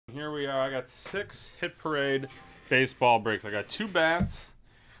here we are. I got 6 Hit Parade baseball breaks. I got 2 bats,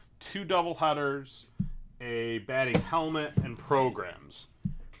 2 doubleheaders, a batting helmet, and programs.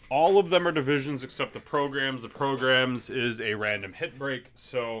 All of them are divisions except the programs. The programs is a random hit break,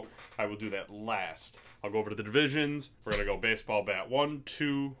 so I will do that last. I'll go over to the divisions. We're going to go baseball bat 1,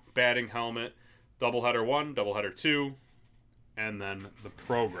 2, batting helmet, doubleheader 1, doubleheader 2, and then the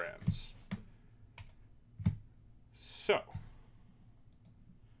programs. So,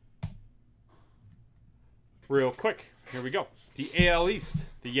 real quick, here we go. The AL East,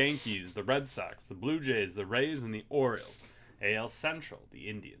 the Yankees, the Red Sox, the Blue Jays, the Rays, and the Orioles. AL Central, the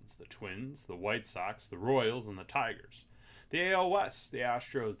Indians, the Twins, the White Sox, the Royals, and the Tigers. The AL West, the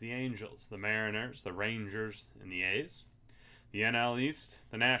Astros, the Angels, the Mariners, the Rangers, and the A's. The NL East,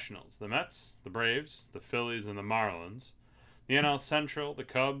 the Nationals, the Mets, the Braves, the Phillies, and the Marlins. The NL Central, the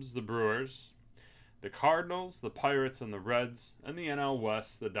Cubs, the Brewers, the Cardinals, the Pirates, and the Reds. And the NL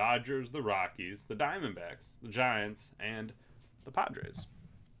West, the Dodgers, the Rockies, the Diamondbacks, the Giants, and the Padres.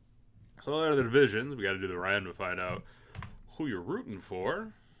 So those are the divisions. We got to do the random to find out who you're rooting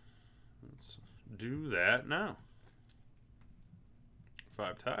for. Let's do that now.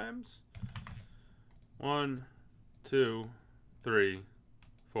 5 times. 1, 2, 3,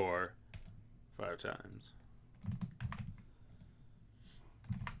 4, 5 times.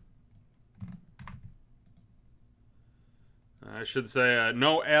 I should say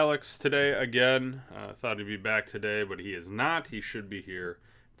no Alex today again. I thought he'd be back today, but he is not. He should be here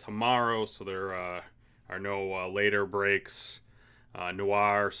tomorrow, so there are no later breaks.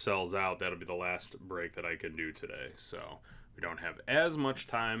 Noir sells out. That'll be the last break that I can do today. So we don't have as much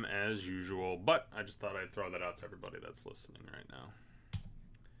time as usual, but I just thought I'd throw that out to everybody that's listening right now.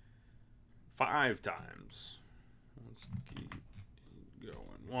 5 times. Let's keep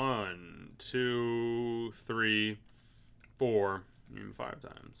going. 1, 2, 3, 4, and 5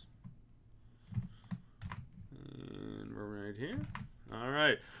 times. And we're right here. All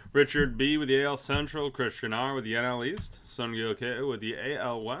right. Richard B. with the AL Central, Christian R. with the NL East, Sungil K. with the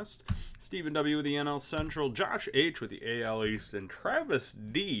AL West, Stephen W. with the NL Central, Josh H. with the AL East, and Travis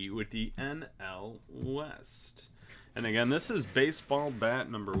D. with the NL West. And again, this is baseball bat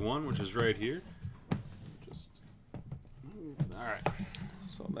number 1, which is right here. All right.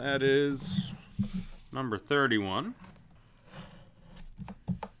 So that is number 31.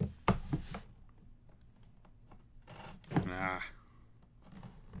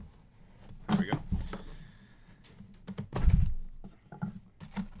 There we go.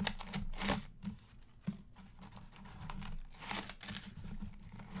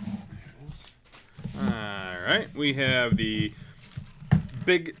 Alright, we have the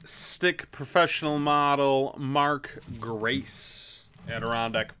Big Stick Professional Model Mark Grace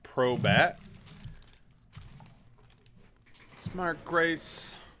Adirondack Pro Bat. It's Mark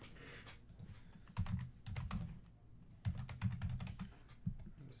Grace.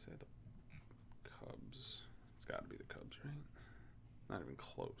 Not even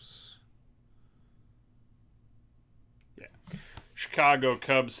close. Yeah. Chicago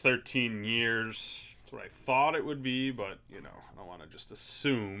Cubs, 13 years. That's what I thought it would be, but, you know, I don't want to just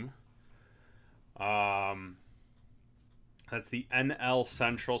assume. That's the NL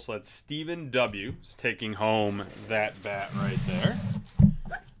Central, so that's Stephen W. is taking home that bat right there.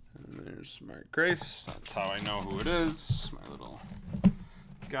 And there's Mark Grace. That's how I know who it is. My little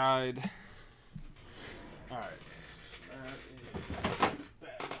guide. All right.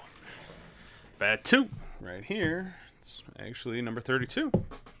 Bat 2, right here. It's actually number 32.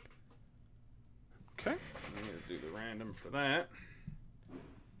 Okay, I'm going to do the random for that.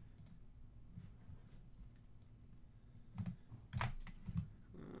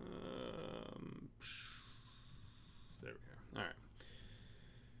 There we go. All right.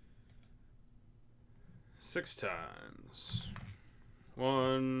 6 times.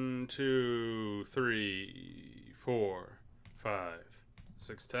 1, 2, 3, 4, 5,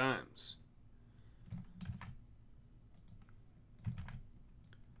 6 times.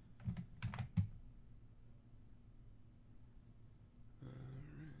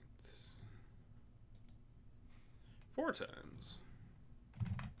 Four times.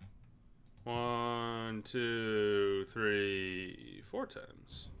 1, 2, 3, 4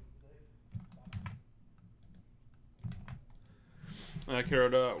 times.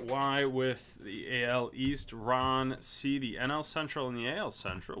 Carrot Y with the AL East, Ron C, the NL Central and the AL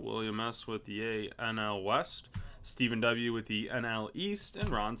Central, William S with the NL West, Stephen W with the NL East, and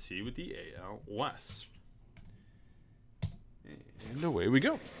Ron C with the AL West. And away we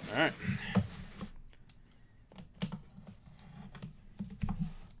go. All right.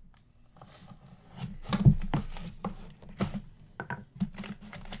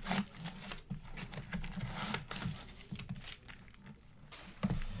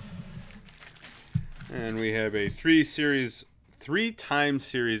 And we have a three-time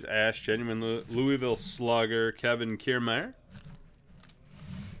series Ash, genuine Louisville Slugger, Kevin Kiermaier.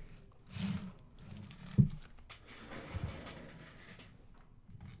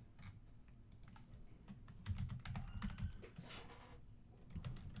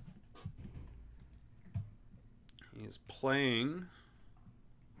 He is playing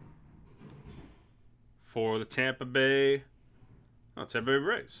for the Tampa Bay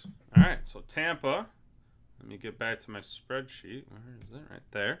Rays. All right, so Tampa. Let me get back to my spreadsheet. Where is it? Right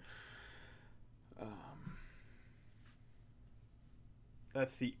there.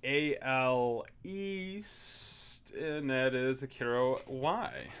 That's the AL East, and that is Akira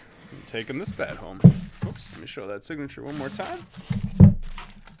Y. I'm taking this bat home. Oops, let me show that signature one more time.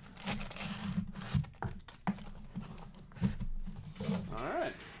 All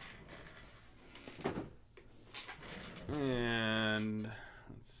right. And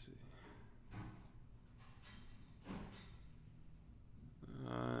let's see.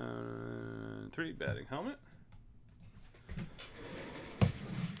 3 batting helmet.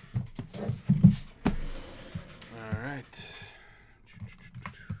 All right.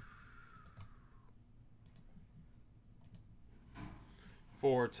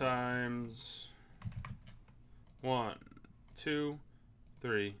 Four times. 1, 2,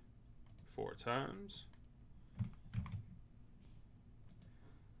 3, 4 times.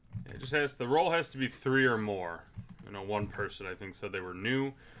 It just has, the roll has to be 3 or more. I know one person I think said they were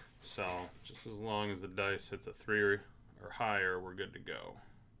new, so just as long as the dice hits a 3 or higher, we're good to go.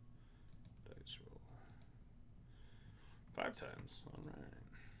 Dice roll 5 times. All right.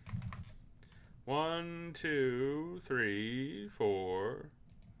 1, 2, 3, 4,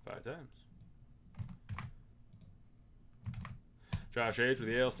 5 times. Josh H. with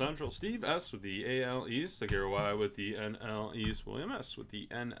the AL Central, Steve S. with the AL East, Akira Y. with the NL East, William S. with the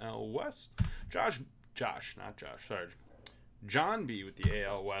NL West, John B. with the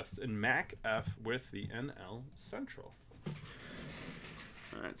AL West, and Mac F. with the NL Central. All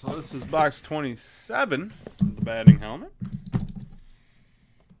right, so this is box 27, the batting helmet.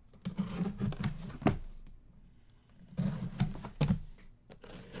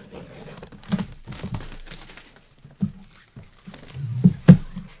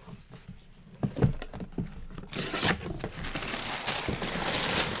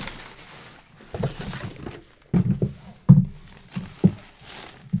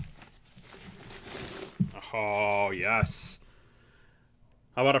 Oh, yes.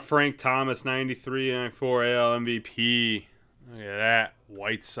 How about a Frank Thomas 93-94 AL MVP? Look at that.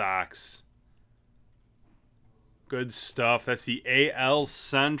 White Sox. Good stuff. That's the AL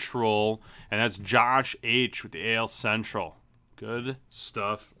Central, and that's Josh H. with the AL Central. Good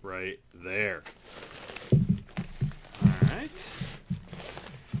stuff right there. All right.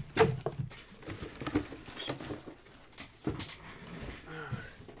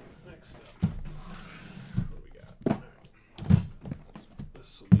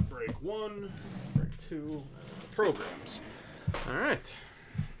 Break 1, break 2, programs. All right.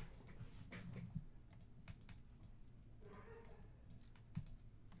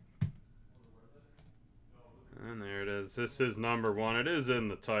 And there it is. This is number 1. It is in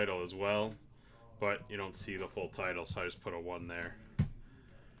the title as well, but you don't see the full title, so I just put a 1 there.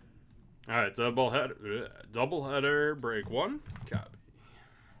 All right, double header, break 1. Copy.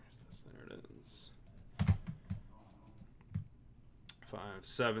 There it is. 5,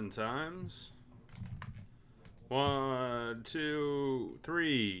 7 times. 1, 2,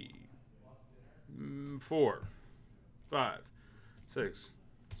 3, 4, 5, 6,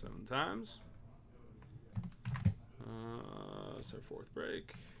 7 times. That's our 4th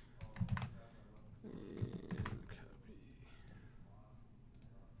break. And copy.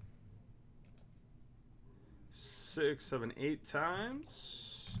 6, 7, 8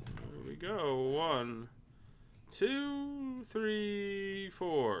 times. There we go. 1, 2, 3,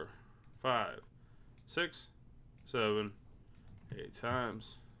 4, 5, 6, 7, 8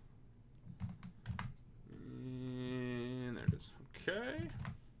 times. And there it is. Okay.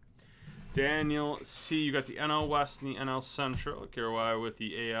 Daniel C. You got the NL West and the NL Central. Akira Y. with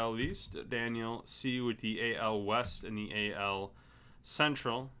the AL East. Daniel C. with the AL West and the AL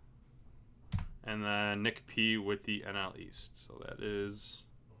Central. And then Nick P. with the NL East. So that is,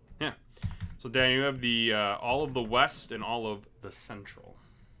 yeah. So Dan, you have the all of the West and all of the Central.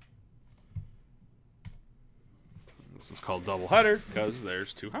 This is called doubleheader because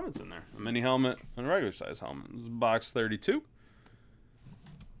there's 2 helmets in there. A mini helmet and a regular size helmet. This is box 32.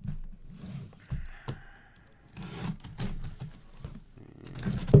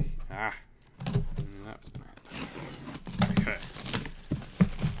 That was gonna happen. Okay.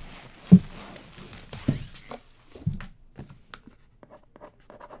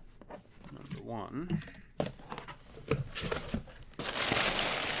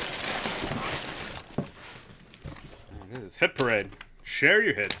 it is. Hit Parade. Share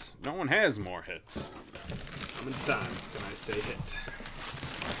your hits. No one has more hits. How many times can I say hit?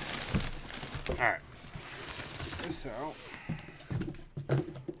 Alright. Get this out.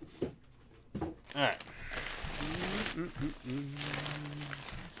 Alright. There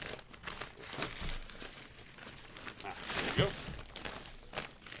we go.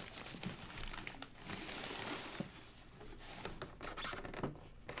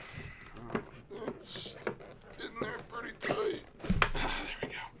 It's in there pretty tight. There we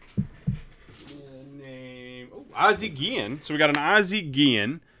go. Name. Oh, Ozzie Guillen. So we got an Ozzie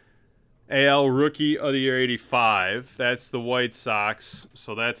Guillen. AL Rookie of the Year 85. That's the White Sox.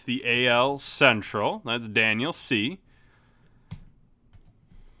 So that's the AL Central. That's Daniel C.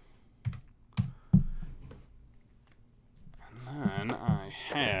 And then I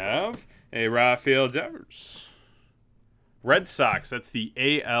have a Rafael Devers. Red Sox. That's the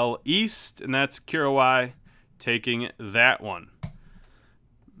AL East. And that's Kirawai taking that one.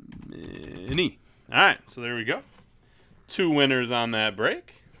 Mini. All right. So there we go. 2 winners on that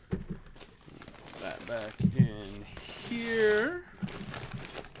break. That back in here.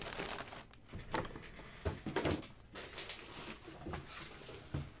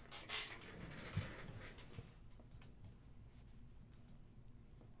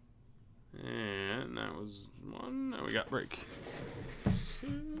 And that was 1. Now we got break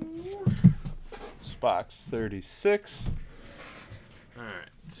 2. It's box 36. All right.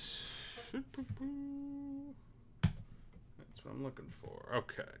 That's what I'm looking for.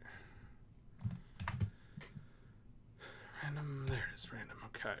 Okay. Random, there it is, random,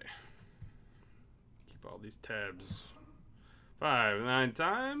 okay. Keep all these tabs. 5, 9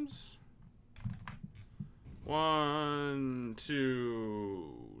 times. 1,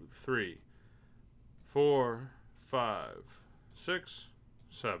 2, 3, 4, 5, 6,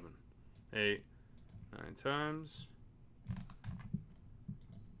 7, 8, 9 times.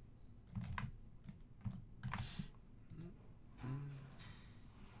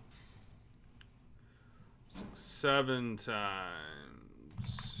 7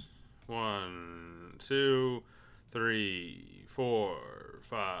 times. 1, 2, 3, 4,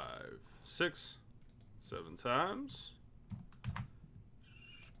 5, 6, 7 times.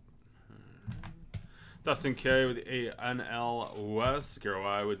 Dustin K with the NL West.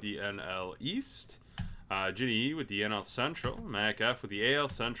 Kirawai with the NL East. Ginny E with the NL Central. Mac F with the AL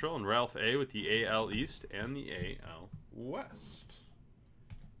Central. And Ralph A with the AL East and the AL West.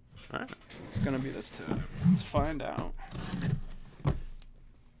 Alright, it's going to be this time. Let's find out.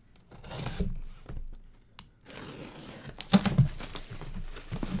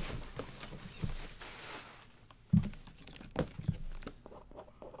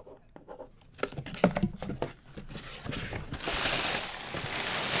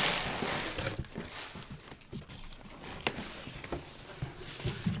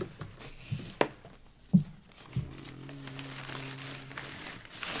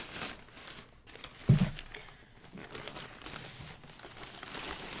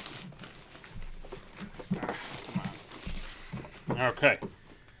 Okay.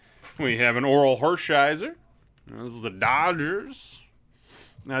 We have an Oral Hershiser. This is the Dodgers.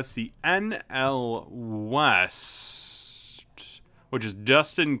 That's the NL West, which is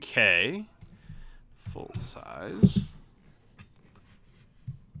Dustin K. Full size.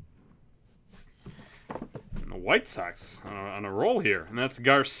 And the White Sox on a roll here. And that's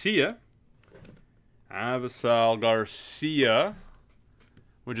Garcia. Avisal Garcia,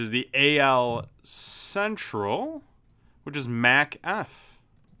 which is the AL Central, which is Mac F.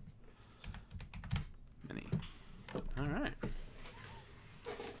 Mini. All right.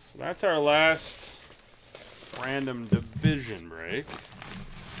 So that's our last random division break.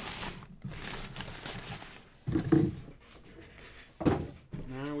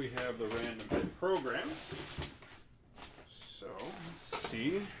 Now we have the random hit program. So let's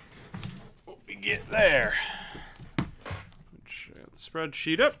see what we get there.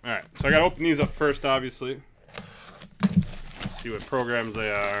 Spreadsheet up. All right. So I got to open these up first, obviously. See what programs they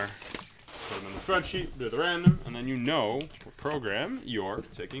are. Put them in the spreadsheet, do the random, and then you know what program you're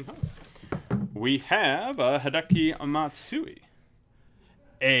taking home. We have Hideki Matsui.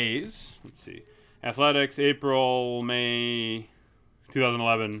 A's. Let's see. Athletics, April, May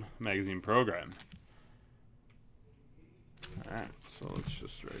 2011 magazine program. All right. So let's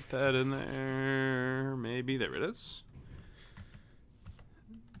just write that in there. Maybe. There it is.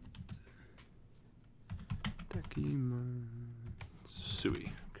 Hideki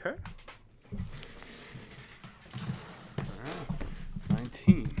Matsui. Okay. All right.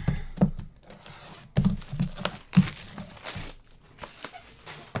 19.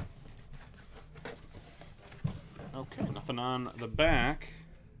 Okay. nothing on the back.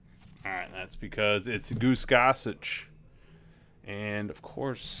 All right, that's because it's Goose Gossage. And, of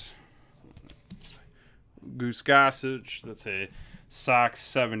course, Goose Gossage, that's a Sox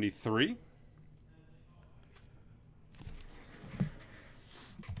 73.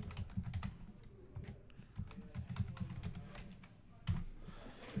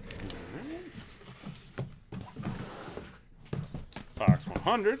 Box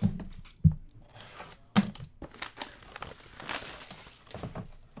 100.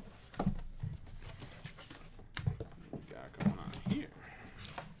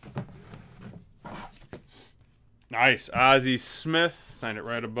 Nice. Ozzie Smith. Signed it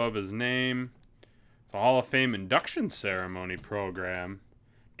right above his name. It's a Hall of Fame induction ceremony program.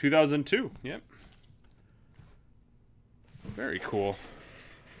 2002. Yep. Very cool.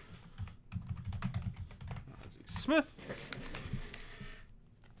 Ozzie Smith.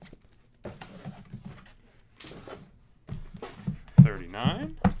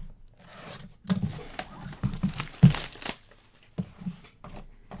 $39.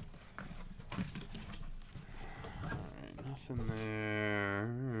 Nothing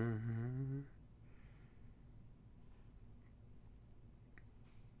there.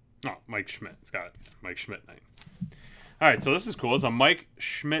 Oh, Mike Schmidt. It's got Mike Schmidt Knight. All right, so this is cool. It's a Mike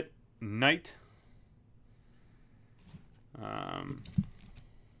Schmidt Knight. Your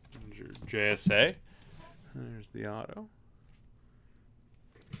JSA. There's the auto.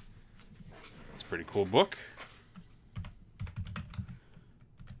 It's a pretty cool book.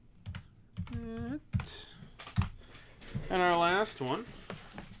 And our last one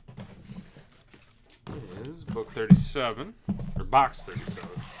is book 37, or box 37.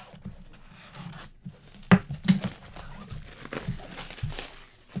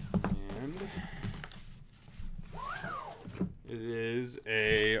 And it is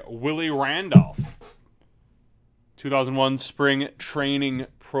a Willie Randolph 2001 spring training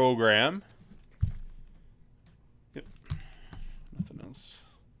program. Yep. Nothing else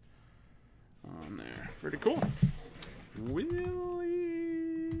on there. Pretty cool. Willie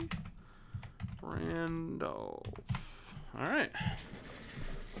Randolph. All right.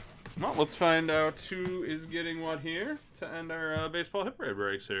 Well, let's find out who is getting what here to end our baseball hit parade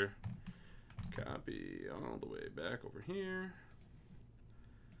breaks here. Copy all the way back over here.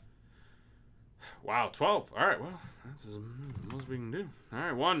 Wow, 12. All right, well, that's as most we can do. All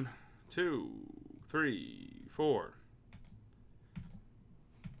right, 1, 2, 3, 4,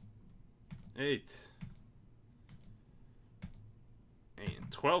 8.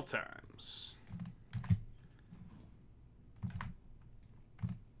 And 12 times.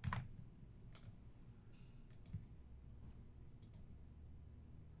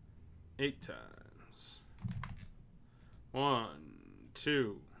 Eight times. 1,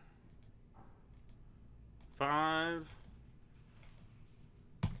 2, 5.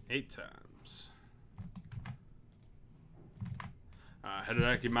 8 times.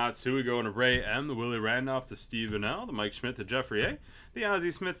 Hideki Matsui going to Ray M, the Willie Randolph to Stephen L, the Mike Schmidt to Jeffrey A, the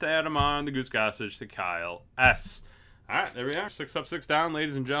Ozzie Smith to Adam On, the Goose Gossage to Kyle S. All right, there we are. 6 up, 6 down,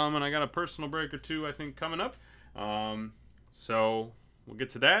 ladies and gentlemen. I got a personal break or two, I think, coming up. So we'll get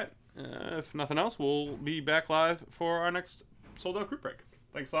to that. If nothing else, we'll be back live for our next sold out group break.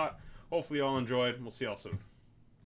 Thanks a lot. Hopefully you all enjoyed. We'll see y'all soon.